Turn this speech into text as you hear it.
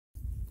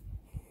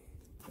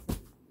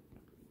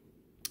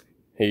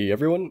Hey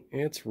everyone,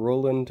 it's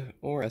Roland,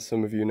 or as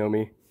some of you know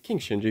me, King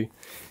Shinji.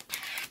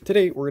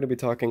 Today we're going to be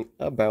talking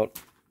about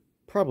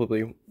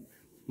probably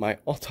my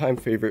all-time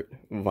favorite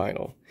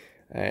vinyl,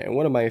 and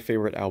one of my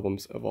favorite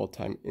albums of all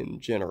time in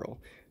general.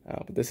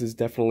 But this has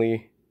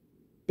definitely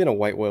been a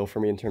white whale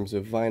for me in terms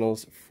of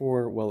vinyls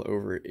for well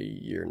over a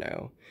year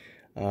now.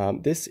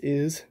 This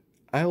is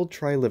I'll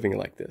Try Living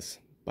Like This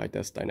by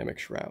Death's Dynamic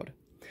Shroud.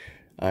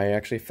 I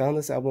actually found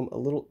this album a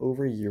little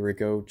over a year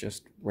ago,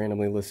 just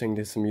randomly listening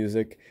to some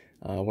music.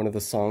 One of the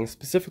songs,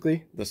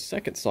 specifically the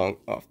second song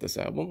off this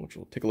album, which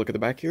we'll take a look at the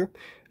back here,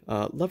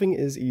 Loving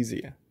Is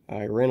Easy.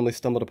 I randomly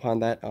stumbled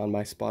upon that on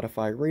my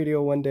Spotify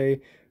radio one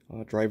day,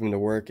 driving to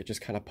work. It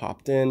just kind of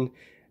popped in,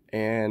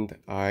 and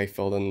I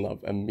fell in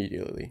love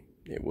immediately.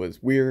 It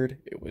was weird,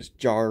 it was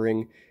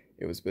jarring,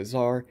 it was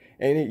bizarre,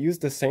 and it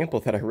used a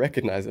sample that I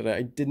recognized that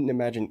I didn't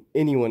imagine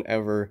anyone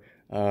ever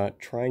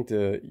trying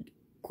to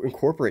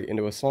incorporate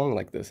into a song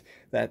like this.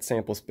 That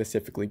sample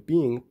specifically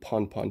being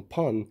Pun Pun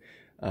Pun,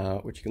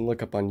 which you can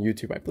look up on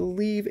YouTube. I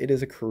believe it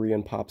is a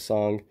Korean pop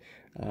song.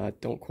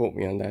 Don't quote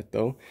me on that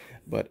though.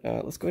 But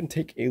let's go ahead and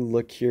take a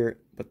look here.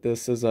 But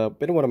this has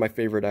been one of my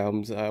favorite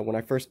albums. When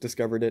I first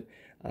discovered it,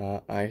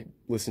 I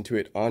listened to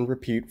it on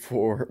repeat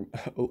for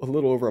a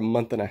little over a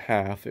month and a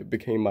half. It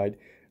became my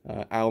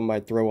album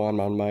I'd throw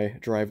on my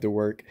drive to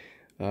work.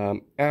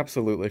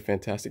 Absolutely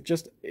fantastic.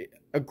 Just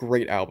a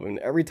great album. And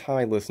every time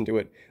I listen to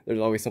it, there's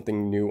always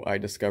something new I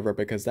discover,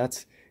 because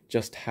that's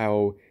just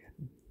how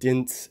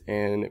dense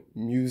and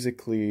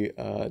musically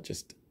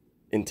just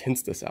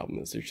intense this album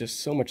is. There's just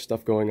so much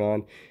stuff going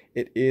on.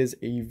 It is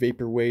a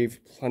vaporwave,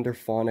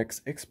 plunderphonics,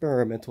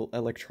 experimental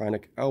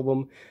electronic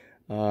album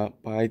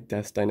by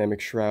Death's Dynamic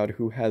Shroud,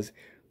 who has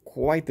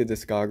quite the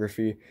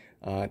discography.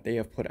 They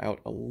have put out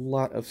a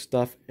lot of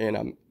stuff, and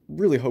I'm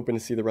really hoping to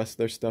see the rest of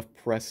their stuff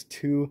pressed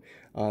too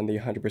on the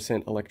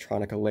 100%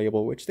 Electronica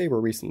label, which they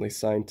were recently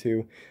signed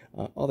to.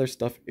 All their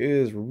stuff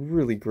is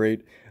really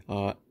great.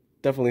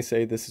 Definitely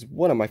say this is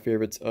one of my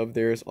favorites of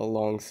theirs,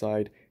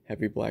 alongside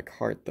Heavy Black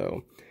Heart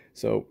though.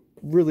 So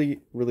really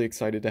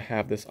excited to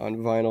have this on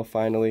vinyl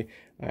finally.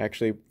 I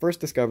actually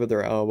first discovered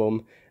their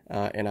album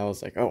and I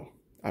was like, oh,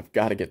 I've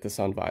got to get this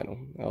on vinyl.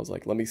 I was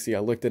like, let me see. I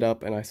looked it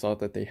up and I saw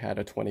that they had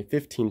a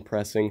 2015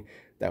 pressing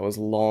that was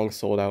long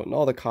sold out, and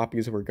all the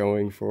copies were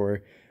going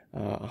for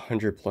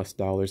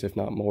 $100+ if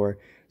not more.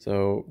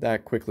 So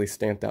that quickly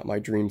stamped out my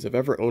dreams of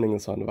ever owning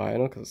this on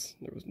vinyl, because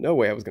there was no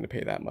way I was going to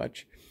pay that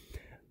much.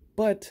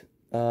 But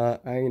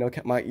I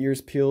kept my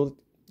ears peeled,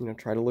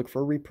 try to look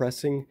for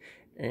repressing,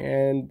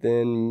 and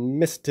then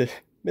missed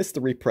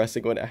the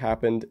repressing when it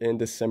happened in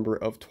December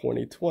of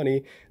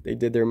 2020. They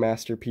did their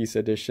Masterpiece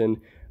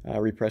Edition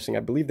repressing. I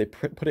believe they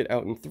put it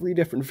out in 3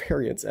 different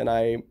variants, and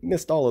I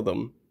missed all of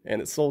them,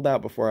 and it sold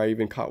out before I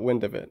even caught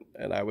wind of it,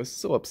 and I was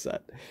so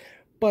upset.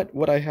 But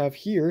what I have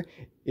here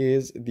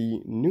is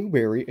the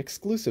Newberry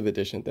exclusive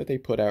edition that they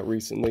put out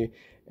recently,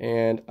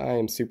 and I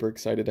am super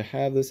excited to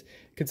have this,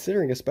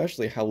 considering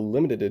especially how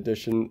limited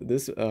edition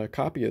this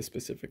copy is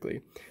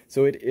specifically.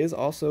 So it is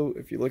also,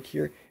 if you look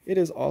here, it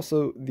is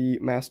also the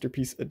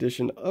Masterpiece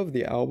Edition of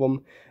the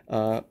album,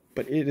 but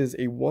it is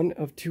a 1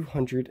 of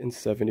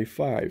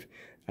 275.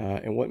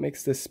 And what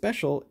makes this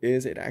special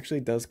is it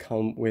actually does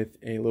come with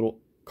a little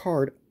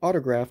card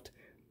autographed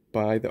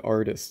by the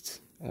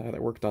artists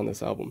that worked on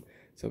this album.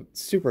 So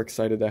super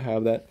excited to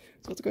have that.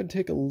 So let's go ahead and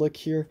take a look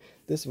here.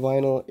 This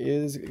vinyl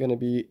is going to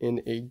be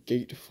in a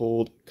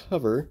gatefold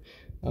cover.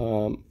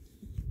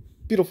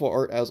 Beautiful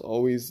art as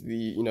always.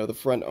 The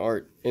front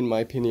art, in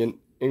my opinion,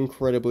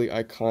 incredibly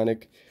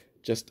iconic.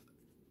 Just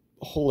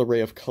a whole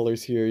array of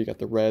colors here. You got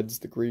the reds,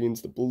 the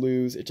greens, the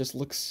blues. It just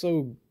looks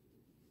so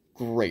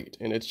great,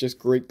 and it's just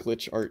great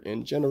glitch art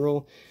in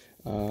general.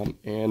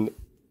 And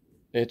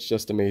it's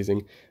just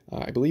amazing.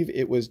 I believe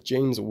it was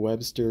James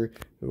Webster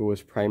who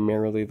was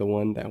primarily the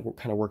one that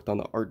kind of worked on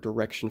the art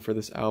direction for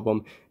this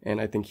album,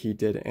 and I think he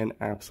did an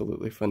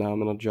absolutely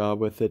phenomenal job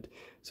with it.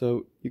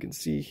 So you can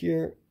see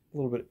here a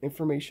little bit of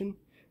information.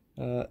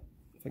 If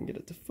I can get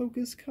it to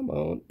focus, come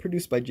on.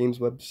 Produced by James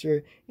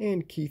Webster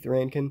and Keith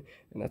Rankin,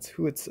 and that's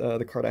who it's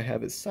the card I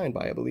have is signed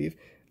by, I believe.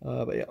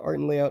 But yeah, art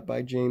and layout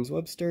by James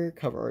Webster,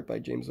 cover art by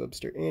James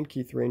Webster and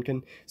Keith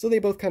Rankin. So they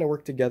both kind of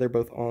work together,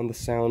 both on the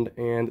sound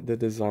and the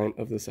design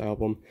of this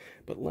album.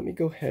 But let me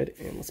go ahead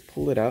and let's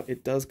pull it out.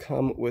 It does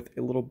come with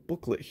a little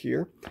booklet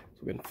here. So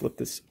we're going to flip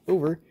this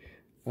over.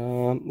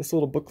 This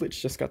little booklet's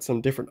just got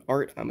some different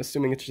art. I'm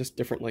assuming it's just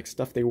different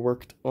stuff they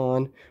worked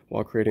on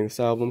while creating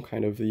this album,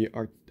 kind of the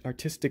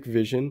artistic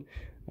vision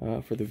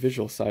for the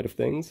visual side of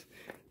things.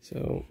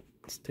 So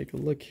let's take a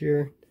look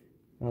here.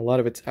 A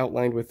lot of it's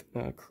outlined with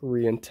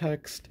Korean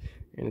text,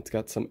 and it's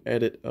got some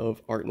edit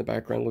of art in the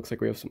background. Looks like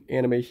we have some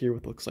anime here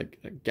with looks like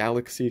a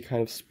galaxy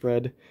kind of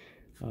spread.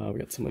 We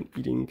got someone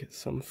eating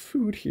some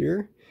food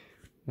here.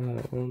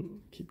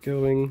 Keep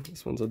going.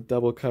 This one's a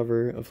double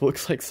cover of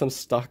looks like some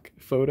stock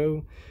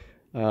photo.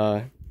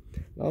 I'll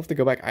have to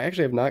go back. I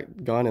actually have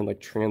not gone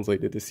and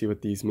translated to see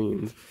what these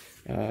means.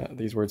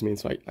 These words mean,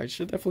 so I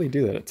should definitely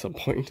do that at some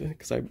point,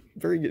 because I'm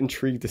very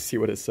intrigued to see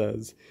what it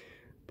says.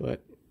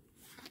 But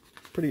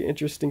pretty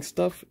interesting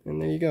stuff.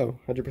 And there you go,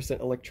 100%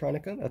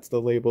 Electronica. That's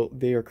the label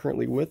they are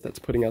currently with that's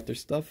putting out their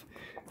stuff.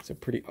 So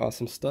pretty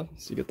awesome stuff.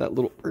 So you get that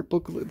little art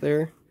booklet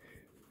there.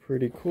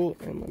 Pretty cool.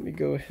 And let me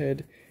go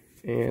ahead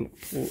and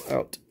pull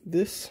out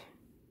this.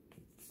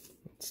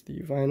 That's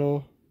the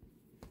vinyl.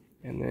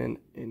 And then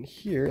in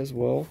here as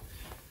well,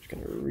 just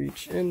gonna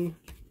reach in,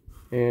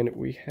 and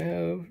we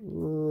have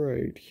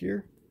right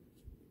here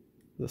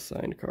the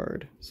signed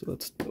card. So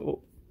that's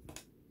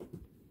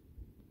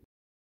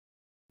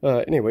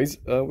anyways,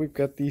 we've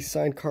got the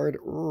signed card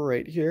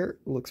right here.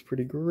 Looks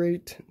pretty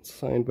great. It's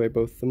signed by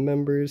both the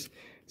members.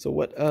 So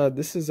what,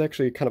 this is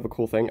actually kind of a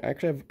cool thing. I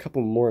actually have a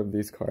couple more of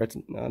these cards.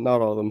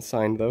 Not all of them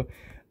signed though.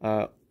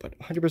 But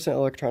 100%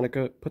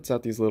 Electronica puts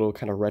out these little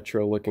kind of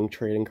retro looking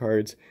trading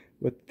cards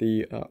with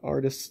the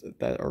artists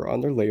that are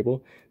on their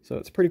label. So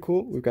it's pretty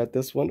cool. We've got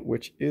this one,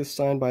 which is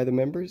signed by the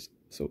members.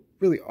 So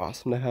really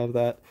awesome to have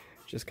that.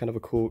 Just kind of a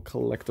cool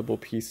collectible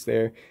piece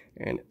there,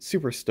 and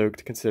super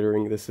stoked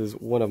considering this is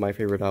one of my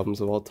favorite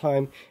albums of all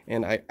time,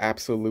 and I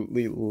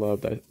absolutely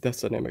love that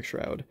Dynamic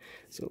Shroud.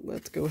 So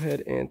let's go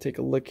ahead and take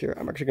a look here.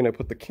 I'm actually going to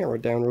put the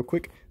camera down real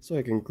quick so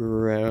I can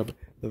grab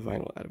the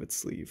vinyl out of its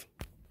sleeve.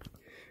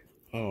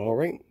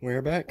 Alright,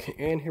 we're back,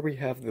 and here we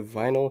have the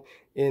vinyl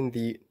in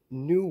the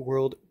New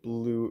World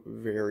Blue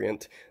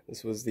variant.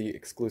 This was the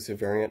exclusive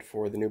variant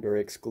for the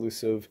Newberry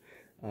exclusive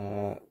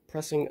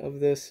pressing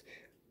of this.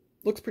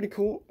 Looks pretty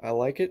cool. I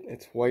like it.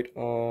 It's white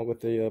with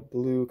the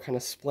blue kind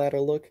of splatter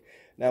look.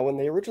 Now, when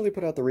they originally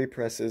put out the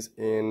represses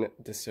in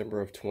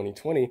December of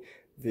 2020,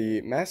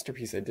 the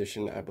Masterpiece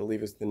Edition, I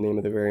believe is the name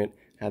of the variant,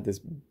 had this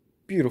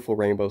beautiful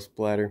rainbow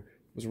splatter.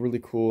 It was really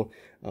cool.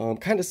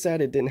 Kind of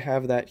sad it didn't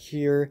have that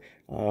here,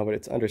 but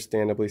it's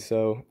understandably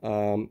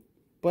so.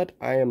 But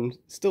I am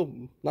still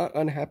not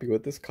unhappy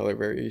with this color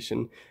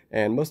variation,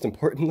 and most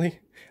importantly,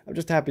 I'm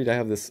just happy to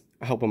have this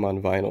album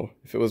on vinyl.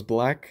 If it was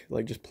black,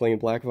 like just plain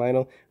black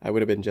vinyl, I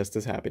would have been just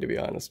as happy, to be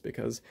honest,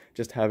 because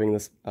just having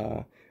this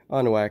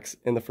on wax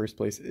in the first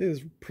place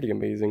is pretty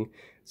amazing.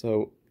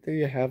 So there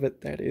you have it.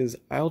 That is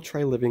I'll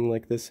Try Living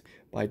Like This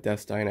by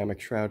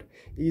Dynamic Shroud.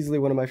 Easily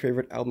one of my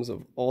favorite albums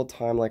of all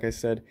time, like I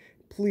said.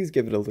 Please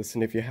give it a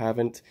listen if you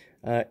haven't.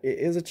 It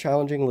is a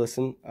challenging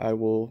listen, I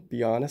will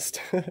be honest,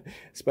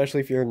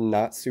 especially if you're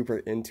not super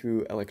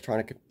into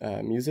electronic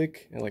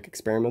music, like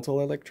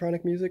experimental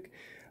electronic music.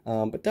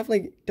 But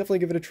definitely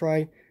give it a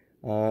try,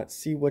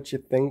 see what you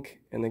think,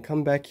 and then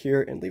come back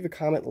here and leave a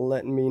comment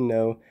letting me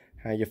know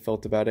how you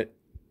felt about it.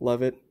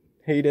 Love it,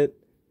 hate it,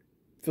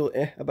 feel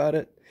about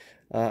it.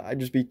 I'd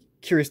just be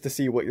curious to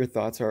see what your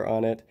thoughts are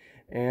on it.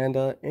 And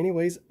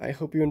anyways, I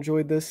hope you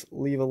enjoyed this.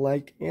 Leave a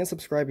like and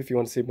subscribe if you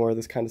want to see more of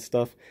this kind of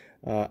stuff.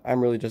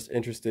 I'm really just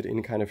interested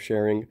in kind of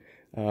sharing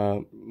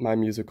my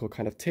musical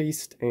kind of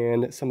taste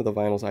and some of the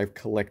vinyls I've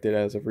collected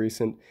as of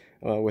recent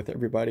with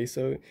everybody.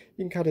 So you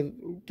can kind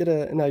of get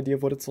an idea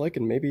of what it's like,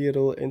 and maybe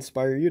it'll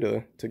inspire you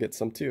to get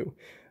some too.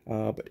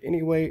 But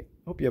anyway,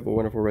 hope you have a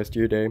wonderful rest of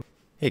your day.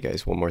 Hey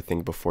guys, one more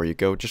thing before you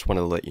go. Just want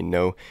to let you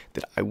know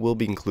that I will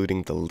be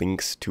including the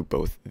links to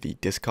both the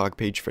Discog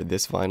page for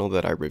this vinyl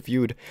that I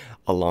reviewed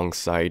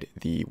alongside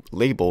the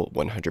label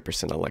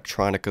 100%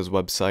 Electronica's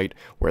website,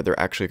 where they're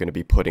actually going to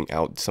be putting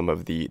out some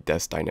of the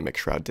Dynamic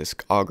Shroud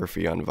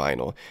discography on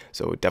vinyl.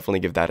 So definitely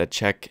give that a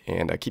check,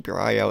 and keep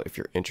your eye out if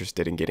you're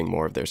interested in getting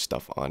more of their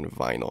stuff on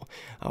vinyl.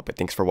 But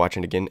thanks for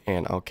watching again,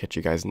 and I'll catch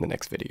you guys in the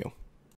next video.